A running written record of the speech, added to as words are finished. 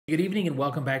Good evening and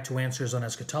welcome back to Answers on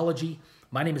Eschatology.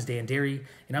 My name is Dan Derry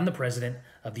and I'm the president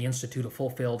of the Institute of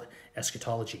Fulfilled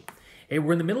Eschatology. And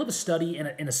we're in the middle of a study in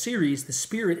a series, The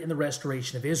Spirit and the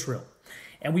Restoration of Israel.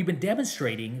 And we've been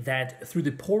demonstrating that through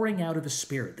the pouring out of the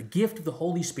Spirit, the gift of the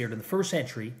Holy Spirit in the first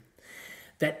century,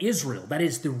 that Israel, that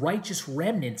is the righteous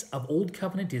remnant of Old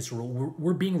Covenant Israel,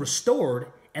 were being restored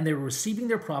and they were receiving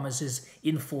their promises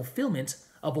in fulfillment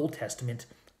of Old Testament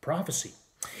prophecy.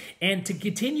 And to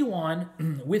continue on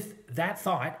with that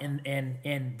thought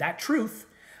and that truth,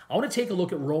 I want to take a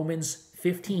look at Romans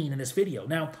 15 in this video.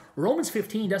 Now, Romans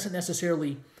 15 doesn't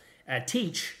necessarily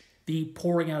teach the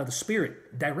pouring out of the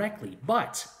Spirit directly,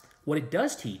 but what it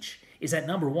does teach is that,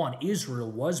 number one, Israel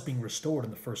was being restored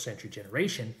in the first century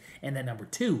generation, and that, number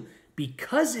two,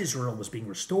 because Israel was being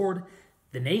restored,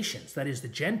 the nations, that is the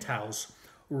Gentiles,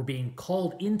 were being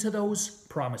called into those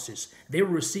promises. They were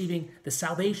receiving the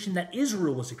salvation that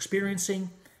Israel was experiencing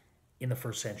in the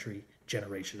first century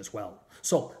generation as well.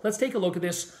 So let's take a look at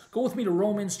this. Go with me to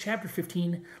Romans chapter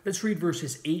 15. Let's read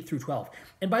verses 8 through 12.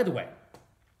 And by the way,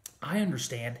 I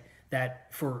understand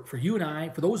that for you and I,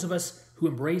 for those of us who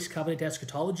embrace covenant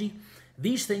eschatology,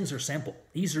 these things are simple.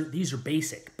 These are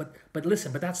basic. But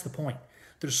listen, but that's the point.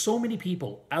 There's so many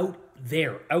people out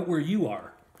there, out where you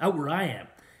are, out where I am,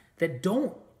 that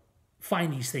don't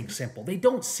find these things simple. They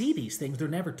don't see these things. They're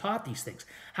never taught these things.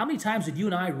 How many times did you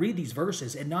and I read these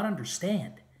verses and not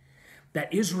understand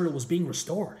that Israel was being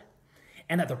restored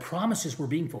and that the promises were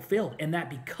being fulfilled, and that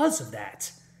because of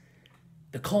that,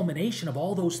 the culmination of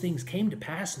all those things came to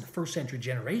pass in the first century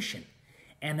generation,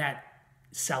 and that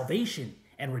salvation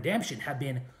and redemption have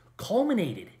been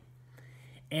culminated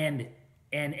and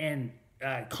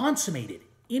consummated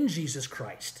in Jesus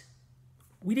Christ?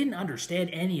 We didn't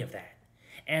understand any of that.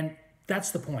 And that's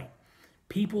the point.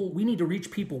 We need to reach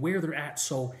people where they're at.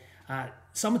 So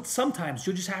sometimes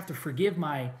you'll just have to forgive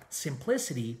my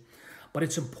simplicity, but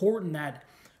it's important that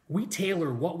we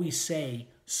tailor what we say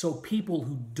so people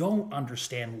who don't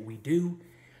understand what we do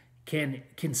can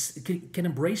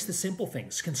embrace the simple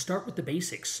things, can start with the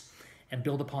basics and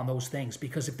build upon those things.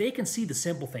 Because if they can see the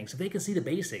simple things, if they can see the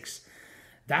basics,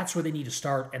 that's where they need to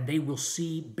start, and they will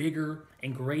see bigger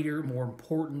and greater, more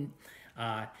important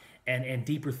and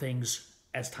deeper things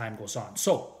as time goes on.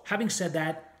 So, having said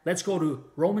that, let's go to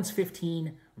Romans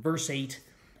 15, verse 8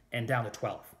 and down to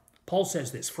 12. Paul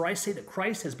says this, "For I say that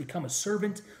Christ has become a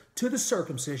servant to the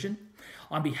circumcision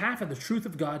on behalf of the truth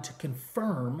of God to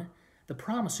confirm the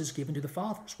promises given to the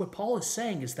fathers." What Paul is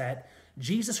saying is that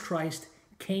Jesus Christ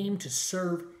came to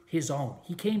serve his own.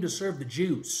 He came to serve the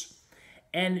Jews.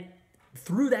 And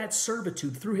through that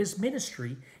servitude, through his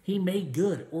ministry, he made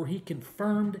good, or he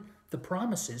confirmed the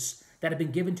promises that had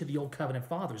been given to the Old Covenant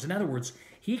fathers. In other words,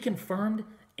 he confirmed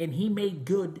and he made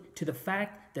good to the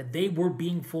fact that they were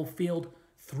being fulfilled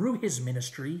through his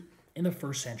ministry in the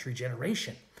first century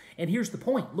generation. And here's the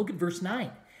point. Look at verse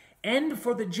 9. "And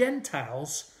for the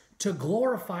Gentiles to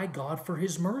glorify God for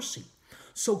his mercy."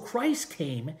 So Christ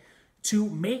came to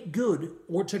make good,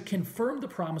 or to confirm the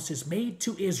promises made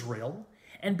to Israel.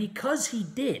 And because he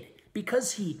did,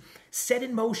 because he set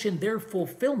in motion their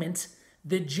fulfillment,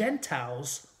 the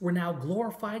Gentiles were now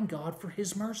glorifying God for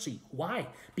his mercy. Why?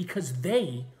 Because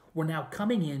they were now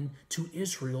coming in to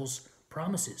Israel's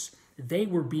promises. They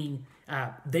were being,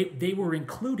 they were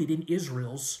included in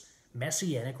Israel's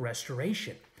messianic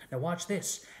restoration. Now watch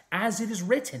this. "As it is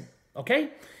written,"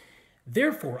 okay?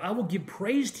 "Therefore I will give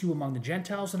praise to you among the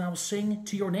Gentiles, and I will sing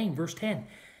to your name." Verse 10.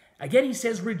 Again, he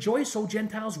says, "Rejoice, O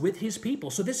Gentiles, with his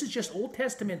people." So this is just Old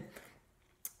Testament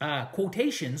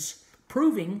quotations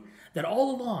proving that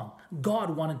all along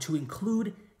God wanted to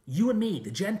include you and me, the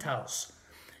Gentiles,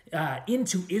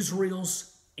 into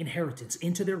Israel's inheritance,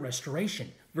 into their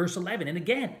restoration. Verse 11, "And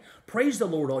again, praise the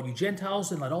Lord, all you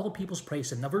Gentiles, and let all the peoples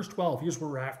praise him." Now verse 12, here's what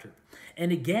we're after.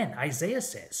 "And again, Isaiah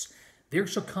says, there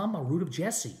shall come a root of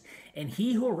Jesse, and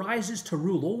he who arises to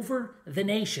rule over the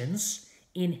nations,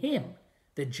 in him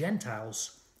the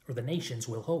Gentiles, or the nations,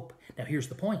 will hope." Now here's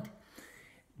the point.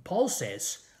 Paul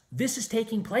says this is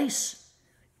taking place.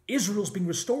 Israel's being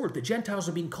restored. The Gentiles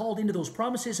are being called into those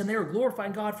promises, and they are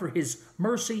glorifying God for his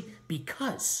mercy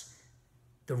because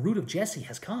the root of Jesse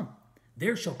has come.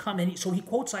 There shall come, and so he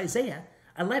quotes Isaiah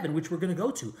 11, which we're going to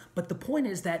go to. But the point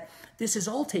is that this is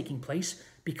all taking place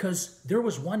because there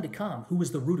was one to come who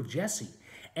was the root of Jesse.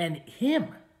 And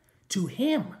to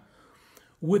him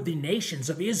would the nations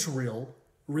of Israel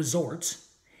resort,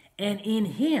 and in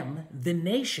him the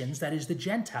nations, that is the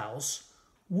Gentiles,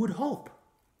 would hope.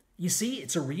 You see,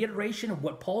 it's a reiteration of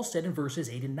what Paul said in verses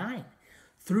 8 and 9.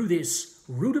 Through this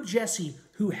root of Jesse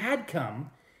who had come,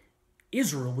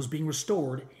 Israel was being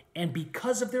restored, And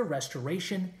because of their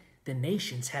restoration, the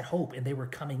nations had hope and they were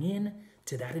coming in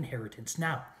to that inheritance.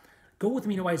 Now, go with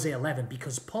me to Isaiah 11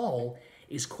 because Paul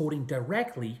is quoting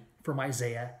directly from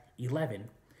Isaiah 11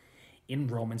 in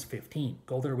Romans 15.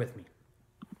 Go there with me.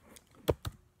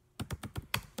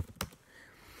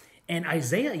 And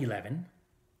Isaiah 11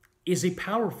 is a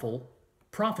powerful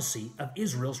prophecy of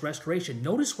Israel's restoration.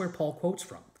 Notice where Paul quotes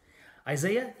from.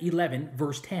 Isaiah 11,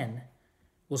 verse 10,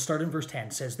 we'll start in verse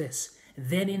 10, says this,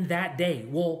 "Then in that day,"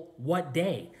 well, what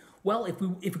day? Well, if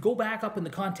we go back up in the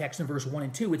context in verse 1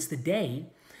 and 2, it's the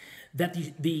day that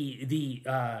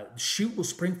the shoot will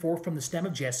spring forth from the stem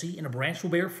of Jesse, and a branch will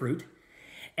bear fruit,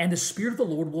 and the Spirit of the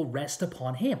Lord will rest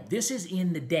upon him. This is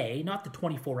in the day, not the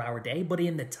 24-hour day, but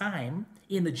in the time,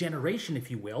 in the generation, if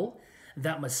you will,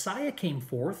 that Messiah came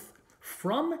forth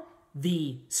from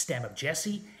the stem of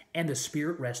Jesse, and the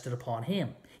Spirit rested upon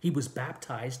him. He was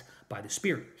baptized by the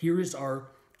Spirit. Here is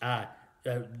our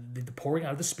the pouring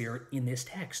out of the Spirit in this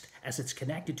text as it's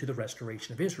connected to the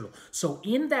restoration of Israel. So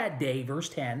in that day, verse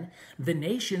 10, the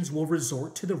nations will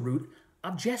resort to the root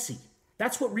of Jesse.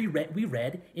 That's what we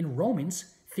read in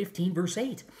Romans 15, verse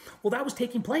 8. Well, that was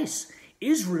taking place.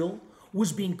 Israel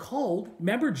was being called.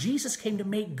 Remember, Jesus came to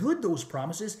make good those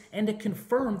promises and to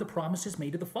confirm the promises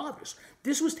made to the fathers.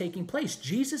 This was taking place.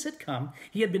 Jesus had come.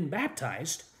 He had been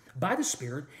baptized by the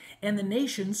Spirit, and the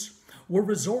nations were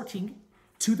resorting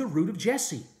to the root of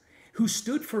Jesse, who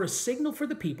stood for a signal for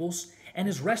the peoples, and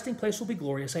his resting place will be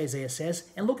glorious, Isaiah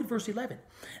says. And look at verse 11.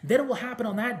 Then it will happen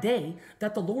on that day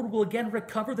that the Lord will again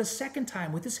recover the second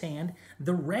time with his hand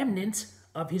the remnant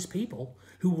of his people,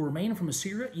 who will remain from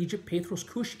Assyria, Egypt, Pathros,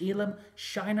 Cush, Elam,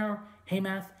 Shinar,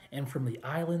 Hamath, and from the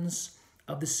islands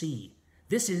of the sea.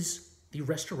 This is the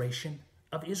restoration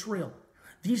of Israel.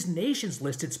 These nations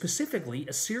listed specifically,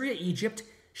 Assyria, Egypt,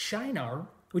 Shinar,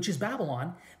 which is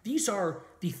Babylon, these are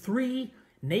the three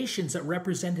nations that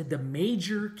represented the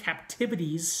major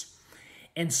captivities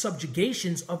and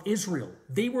subjugations of Israel.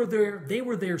 They were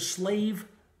their slave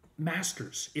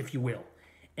masters, if you will.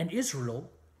 And Israel,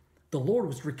 the Lord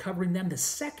was recovering them the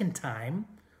second time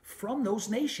from those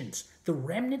nations. The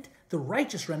remnant, the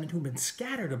righteous remnant who'd been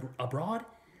scattered abroad,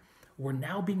 were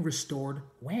now being restored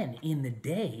when? In the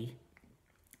day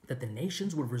that the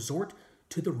nations would resort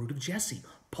to the root of Jesse.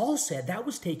 Paul said that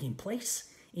was taking place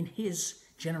in his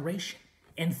generation.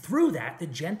 And through that, the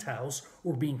Gentiles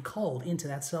were being called into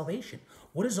that salvation.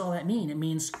 What does all that mean? It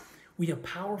means we have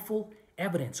powerful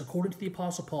evidence, according to the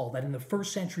Apostle Paul, that in the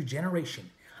first century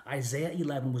generation, Isaiah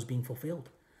 11 was being fulfilled.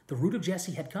 The root of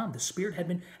Jesse had come. The Spirit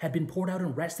had been poured out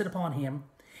and rested upon him.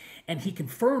 And he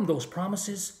confirmed those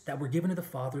promises that were given to the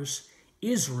fathers.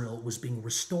 Israel was being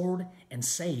restored and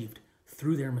saved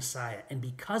through their Messiah. And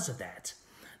because of that,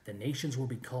 the nations will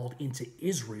be called into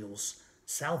Israel's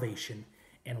salvation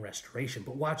and restoration.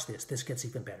 But watch this. This gets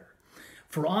even better.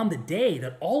 For on the day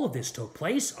that all of this took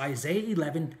place, Isaiah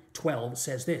 11:12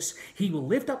 says this, "He will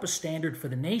lift up a standard for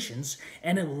the nations,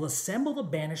 and it will assemble the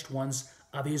banished ones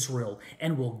of Israel,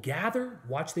 and will gather,"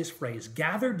 watch this phrase,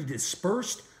 "gather the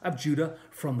dispersed of Judah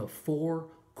from the four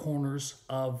corners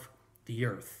of the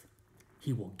earth."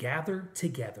 He will gather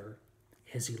together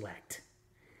his elect.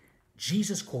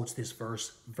 Jesus quotes this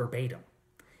verse verbatim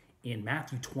in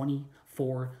Matthew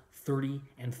 24:30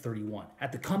 and 31.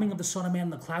 "At the coming of the Son of Man in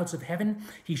the clouds of heaven,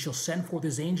 he shall send forth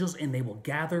his angels, and they will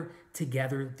gather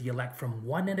together the elect from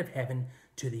one end of heaven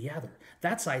to the other."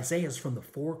 That's Isaiah's from the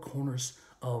four corners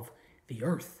of the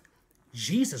earth.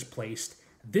 Jesus placed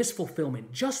this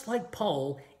fulfillment, just like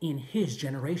Paul, in his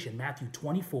generation. Matthew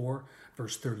 24,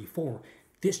 verse 34.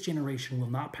 This generation will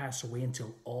not pass away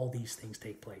until all these things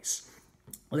take place.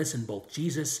 Listen, both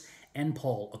Jesus and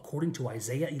Paul, according to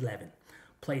Isaiah 11,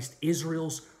 placed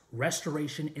Israel's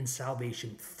restoration and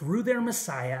salvation through their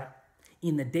Messiah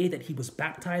in the day that he was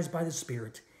baptized by the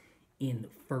Spirit in the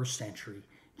first century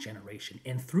generation.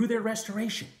 And through their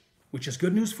restoration, which is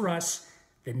good news for us,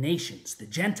 the nations, the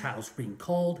Gentiles were being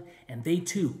called, and they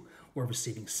too were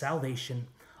receiving salvation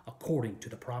according to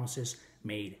the promises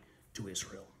made to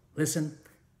Israel. Listen,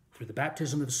 through the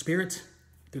baptism of the Spirit,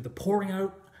 through the pouring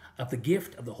out of the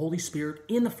gift of the Holy Spirit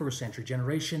in the first century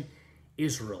generation,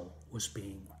 Israel was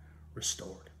being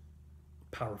restored.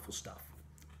 Powerful stuff.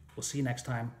 We'll see you next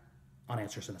time on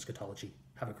Answers in Eschatology.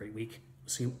 Have a great week.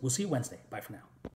 We'll see you Wednesday. Bye for now.